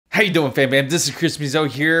How you doing, fam? This is Msi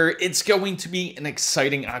here. It's going to be an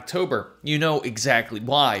exciting October. You know exactly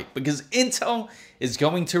why. Because Intel is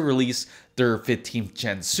going to release their 15th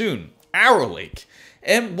gen soon, Arrow Lake.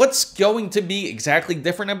 And what's going to be exactly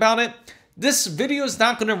different about it? This video is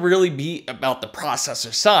not going to really be about the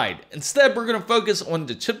processor side. Instead, we're going to focus on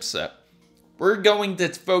the chipset. We're going to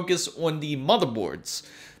focus on the motherboards,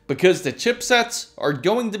 because the chipsets are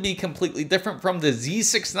going to be completely different from the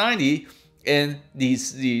Z690 and the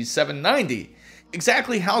Z790.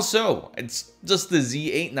 Exactly how so? It's just the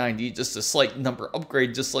Z890, just a slight number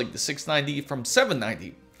upgrade, just like the 690 from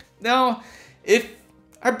 790. Now, if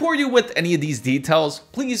I bore you with any of these details,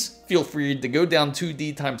 please feel free to go down to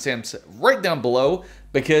the timestamps right down below,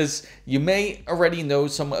 because you may already know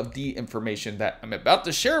some of the information that I'm about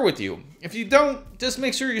to share with you. If you don't, just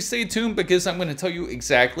make sure you stay tuned, because I'm going to tell you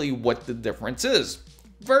exactly what the difference is.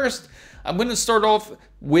 First, I'm going to start off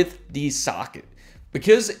with the socket,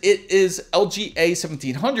 because it is LGA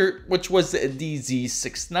 1700, which was the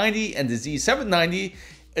Z690 and the Z790.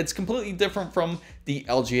 It's completely different from the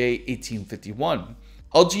LGA 1851.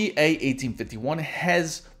 LGA 1851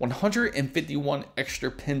 has 151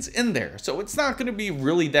 extra pins in there, so it's not going to be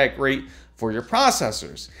really that great for your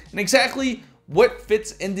processors. And exactly what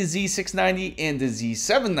fits in the Z690 and the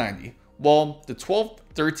Z790? Well, the 12th,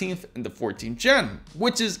 13th, and the 14th gen,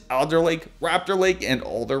 which is Alder Lake, Raptor Lake, and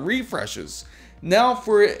all their refreshes. Now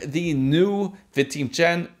for the new 15th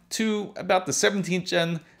gen to about the 17th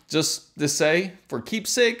gen, just to say, for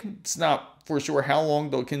keepsake, it's not for sure how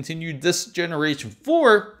long they'll continue this generation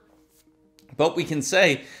for, but we can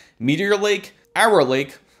say Meteor Lake, Arrow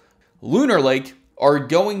Lake, Lunar Lake are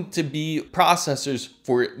going to be processors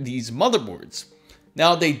for these motherboards.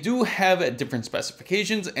 Now, they do have different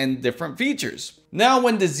specifications and different features. Now,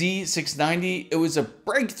 when the Z690, it was a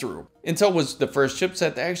breakthrough. Intel was the first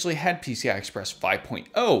chipset that actually had PCI Express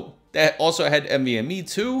 5.0. That also had NVMe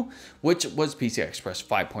 2, which was PCI Express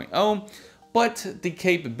 5.0, but the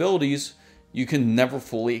capabilities, you can never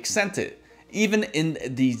fully extend it. Even in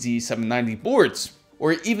the Z790 boards,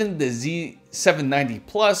 or even the Z790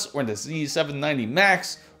 Plus or the Z790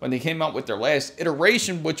 Max, when they came out with their last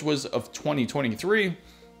iteration, which was of 2023,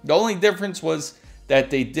 the only difference was that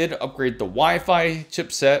they did upgrade the Wi-Fi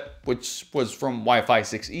chipset, which was from Wi-Fi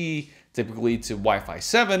 6E typically to Wi-Fi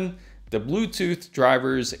 7, the Bluetooth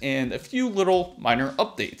drivers, and a few little minor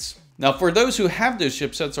updates. Now, for those who have those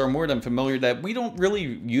chipsets are more than familiar that we don't really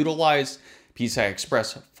utilize PCI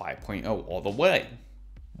Express 5.0 all the way.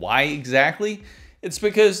 Why exactly? It's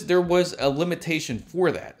because there was a limitation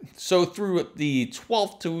for that. So through the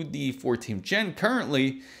 12th to the 14th gen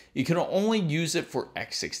currently, you can only use it for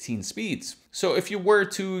X16 speeds. So if you were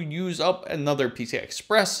to use up another PCI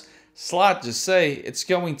Express slot, just say, it's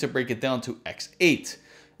going to break it down to X8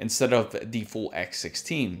 instead of the full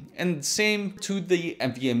X16. And same to the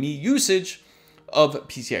NVMe usage of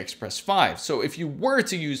PCI Express 5. So if you were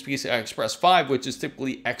to use PCI Express 5, which is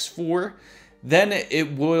typically X4, then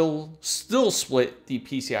it will still split the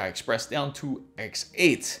PCI Express down to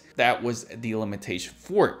X8. That was the limitation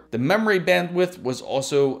for it. The memory bandwidth was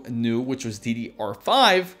also new, which was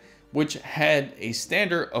DDR5, which had a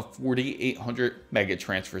standard of 4,800 mega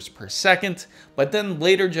transfers per second. But then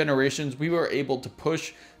later generations, we were able to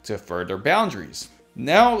push to further boundaries.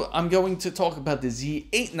 Now I'm going to talk about the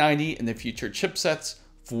Z890 and the future chipsets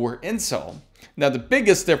for Intel. Now the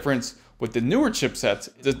biggest difference with the newer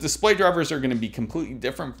chipsets, the display drivers are going to be completely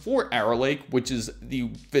different for Arrow Lake, which is the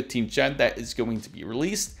 15th gen that is going to be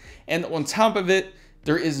released. And on top of it,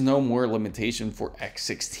 there is no more limitation for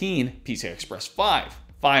X16 PCI Express 5.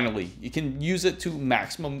 Finally, you can use it to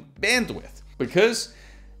maximum bandwidth, because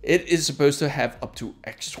it is supposed to have up to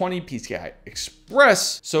X20 PCI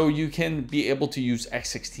Express, so you can be able to use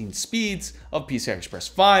X16 speeds of PCI Express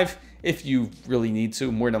 5 if you really need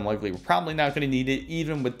to. More than likely, we're probably not going to need it,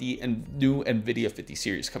 even with the new NVIDIA 50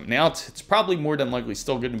 series coming out. It's probably more than likely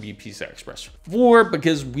still going to be PCI Express 4,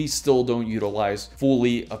 because we still don't utilize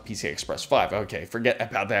fully of PCI Express 5. Okay, forget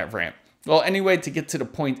about that rant. Well, anyway, to get to the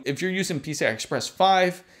point, if you're using PCI Express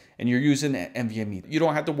 5, and you're using an NVMe, you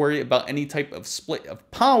don't have to worry about any type of split of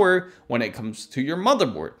power when it comes to your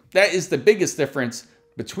motherboard. That is the biggest difference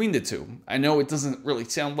between the two. I know it doesn't really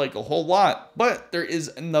sound like a whole lot, but there is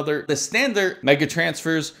another. The standard mega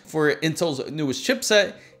transfers for Intel's newest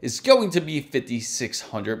chipset is going to be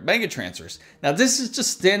 5,600 mega transfers. Now, this is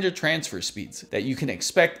just standard transfer speeds that you can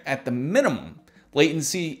expect at the minimum.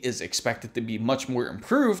 Latency is expected to be much more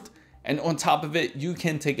improved, and on top of it, you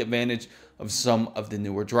can take advantage of some of the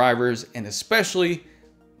newer drivers, and especially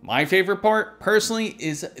my favorite part personally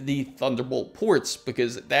is the Thunderbolt ports,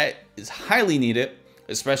 because that is highly needed,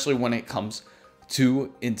 especially when it comes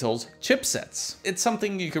to Intel's chipsets. It's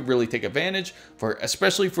something you could really take advantage for,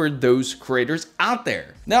 especially for those creators out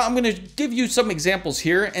there. Now I'm going to give you some examples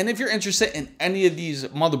here, and if you're interested in any of these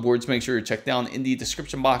motherboards, make sure you check down in the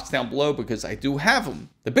description box down below because I do have them.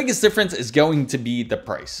 The biggest difference is going to be the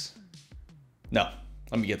price. No,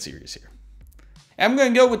 let me get serious here. I'm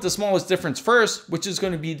going to go with the smallest difference first, which is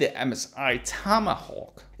going to be the MSi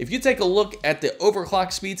Tomahawk. If you take a look at the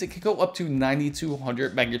overclock speeds, it can go up to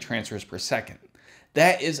 9200 megatransfers per second.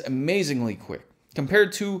 That is amazingly quick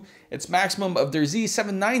compared to its maximum of their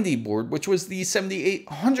Z790 board, which was the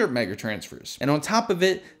 7800 megatransfers. And on top of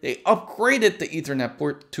it, they upgraded the Ethernet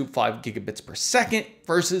port to 5 gigabits per second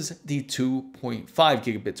versus the 2.5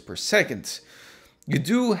 gigabits per second. You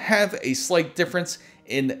do have a slight difference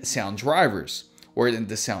in sound drivers, or in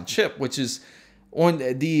the sound chip, which is on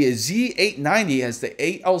the Z890 has the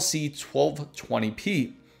ALC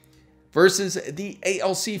 1220p versus the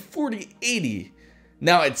ALC 4080.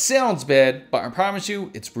 Now it sounds bad, but I promise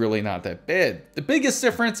you it's really not that bad. The biggest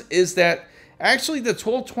difference is that actually the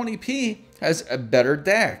 1220p has a better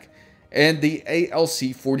DAC, and the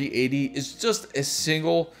ALC 4080 is just a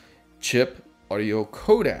single chip audio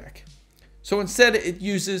codec. So instead it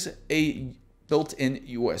uses a built-in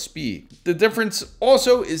USB. The difference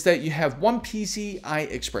also is that you have one PCI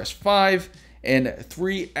Express 5 and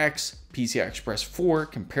 3x PCI Express 4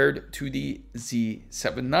 compared to the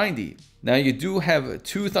Z790. Now you do have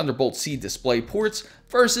two Thunderbolt C display ports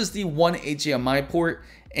versus the one HDMI port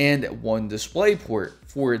and one display port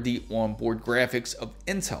for the onboard graphics of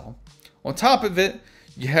Intel. On top of it,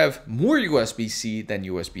 you have more USB-C than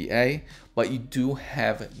USB-A, but you do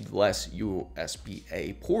have less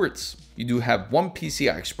USB-A ports. You do have one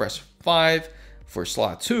PCI Express 5 for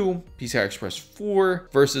slot 2, PCI Express 4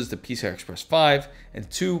 versus the PCI Express 5,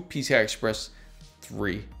 and two PCI Express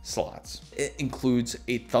 3 slots. It includes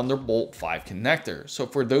a Thunderbolt 5 connector. So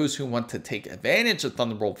for those who want to take advantage of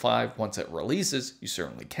Thunderbolt 5 once it releases, you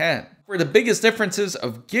certainly can. For the biggest differences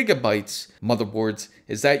of Gigabyte's motherboards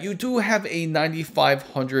is that you do have a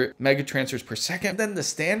 9500 megatransfers per second, then the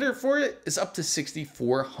standard for it is up to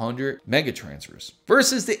 6400 megatransfers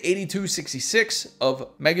versus the 8266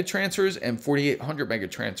 of megatransfers and 4800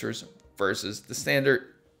 megatransfers versus the standard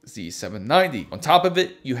Z790. On top of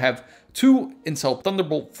it, you have two Intel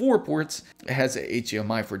Thunderbolt 4 ports. It has a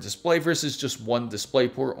HDMI for display versus just one display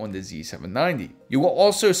port on the Z790. You will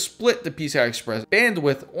also split the PCI Express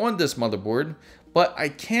bandwidth on this motherboard, but I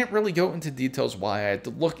can't really go into details why. I had to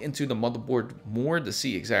look into the motherboard more to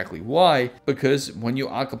see exactly why, because when you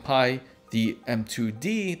occupy the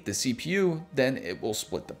M2D, the CPU, then it will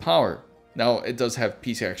split the power. Now, it does have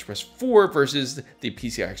PCI Express 4 versus the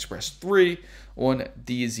PCI Express 3 on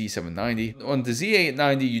the Z790. On the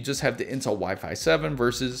Z890, you just have the Intel Wi-Fi 7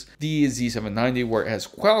 versus the Z790, where it has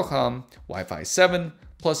Qualcomm Wi-Fi 7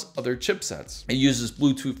 plus other chipsets. It uses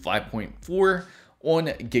Bluetooth 5.4 on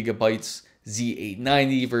Gigabyte's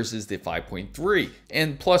Z890 versus the 5.3,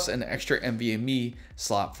 and plus an extra NVMe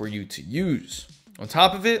slot for you to use. On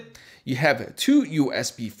top of it, you have two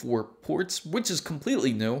USB 4 ports, which is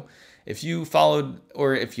completely new. If you followed,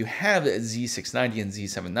 or if you have a Z690 and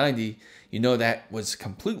Z790, you know that was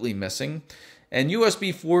completely missing. And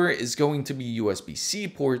USB 4 is going to be USB-C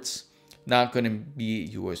ports, not going to be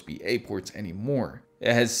USB-A ports anymore.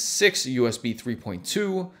 It has 6 USB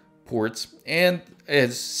 3.2 ports, and it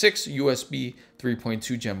has 6 USB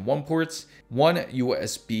 3.2 Gen 1 ports, 1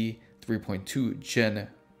 USB 3.2 Gen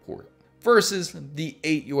port, versus the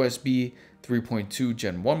 8 USB 3.2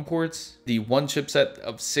 Gen 1 ports, the one chipset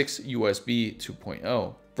of 6 USB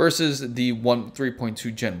 2.0, versus the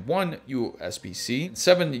 3.2 Gen 1 USB-C,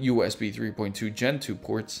 7 USB 3.2 Gen 2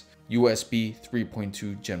 ports, USB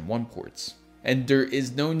 3.2 Gen 1 ports. And there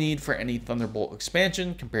is no need for any Thunderbolt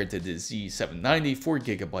expansion compared to the Z790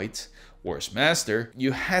 4GB or its master.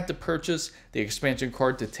 You had to purchase the expansion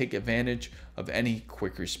card to take advantage of any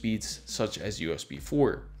quicker speeds such as USB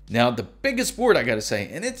 4. Now, the biggest board, I gotta say,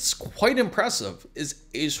 and it's quite impressive, is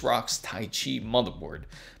Asrock's Taichi motherboard,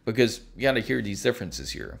 because you gotta hear these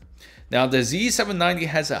differences here. Now, the Z790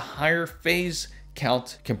 has a higher phase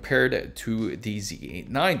count compared to the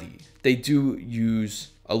Z890. They do use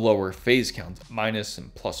a lower phase count, minus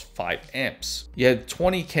and plus 5 amps. You had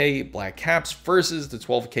 20K black caps versus the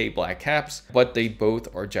 12K black caps, but they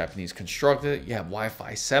both are Japanese constructed. You have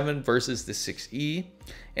Wi-Fi 7 versus the 6E.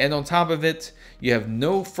 And on top of it, you have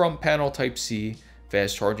no front panel Type-C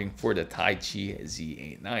fast charging for the Taichi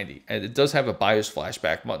Z890. And it does have a BIOS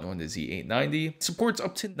flashback button on the Z890. It supports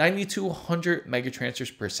up to 9200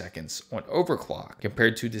 megatransfers per second on overclock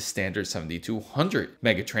compared to the standard 7200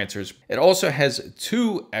 megatransfers. It also has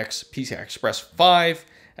 2x PCI Express 5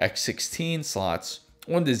 X16 slots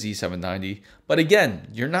on the Z790, but again,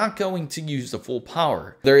 you're not going to use the full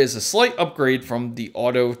power. There is a slight upgrade from the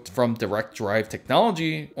direct drive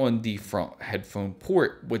technology on the front headphone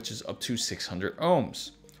port, which is up to 600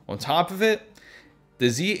 ohms. On top of it, the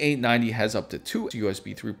Z890 has up to 2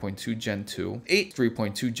 USB 3.2 Gen 2, 8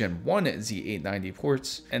 3.2 Gen 1 Z890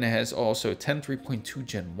 ports, and it has also 10 3.2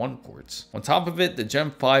 Gen 1 ports. On top of it, the Gen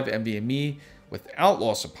 5 NVMe without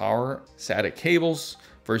loss of power, SATA cables,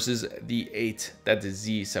 versus the 8 that the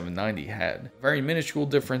Z790 had. Very minuscule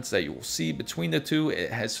difference that you will see between the two.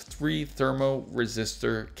 It has 3 thermo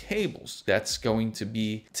resistor cables. That's going to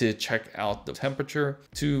be to check out the temperature,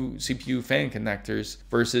 2 CPU fan connectors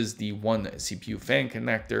versus the 1 CPU fan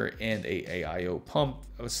connector and a AIO pump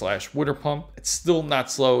 / water pump. It's still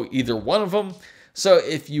not slow, either one of them. So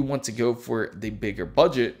if you want to go for the bigger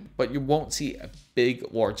budget, but you won't see a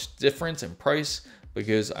large difference in price,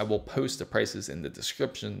 because I will post the prices in the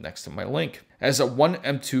description next to my link. It has a 1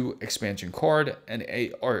 M2 expansion card and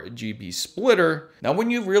a RGB splitter. Now, when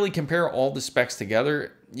you really compare all the specs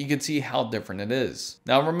together, you can see how different it is.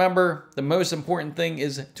 Now, remember, the most important thing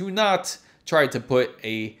is do not try to put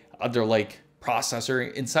a other like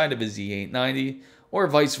processor inside of a Z890 or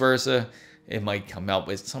vice versa. It might come out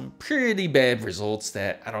with some pretty bad results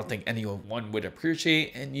that I don't think anyone would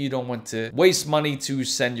appreciate, and you don't want to waste money to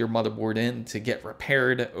send your motherboard in to get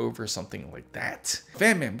repaired over something like that.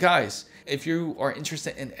 Fam, guys, if you are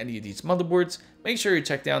interested in any of these motherboards, make sure you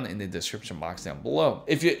check down in the description box down below.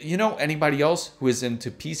 If you know anybody else who is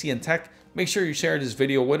into PC and tech, make sure you share this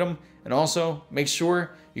video with them, and also make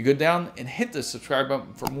sure you go down and hit the subscribe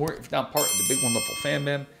button for more, if not part of the big wonderful fan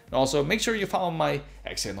band. And also make sure you follow my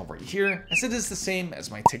X channel right here, as it is the same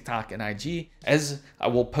as my TikTok and IG, as I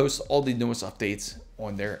will post all the newest updates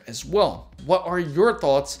on there as well. What are your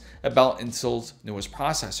thoughts about Intel's newest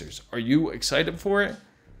processors? Are you excited for it?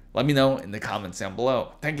 Let me know in the comments down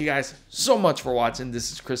below. Thank you guys so much for watching.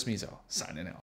 This is Chris Mizo signing out.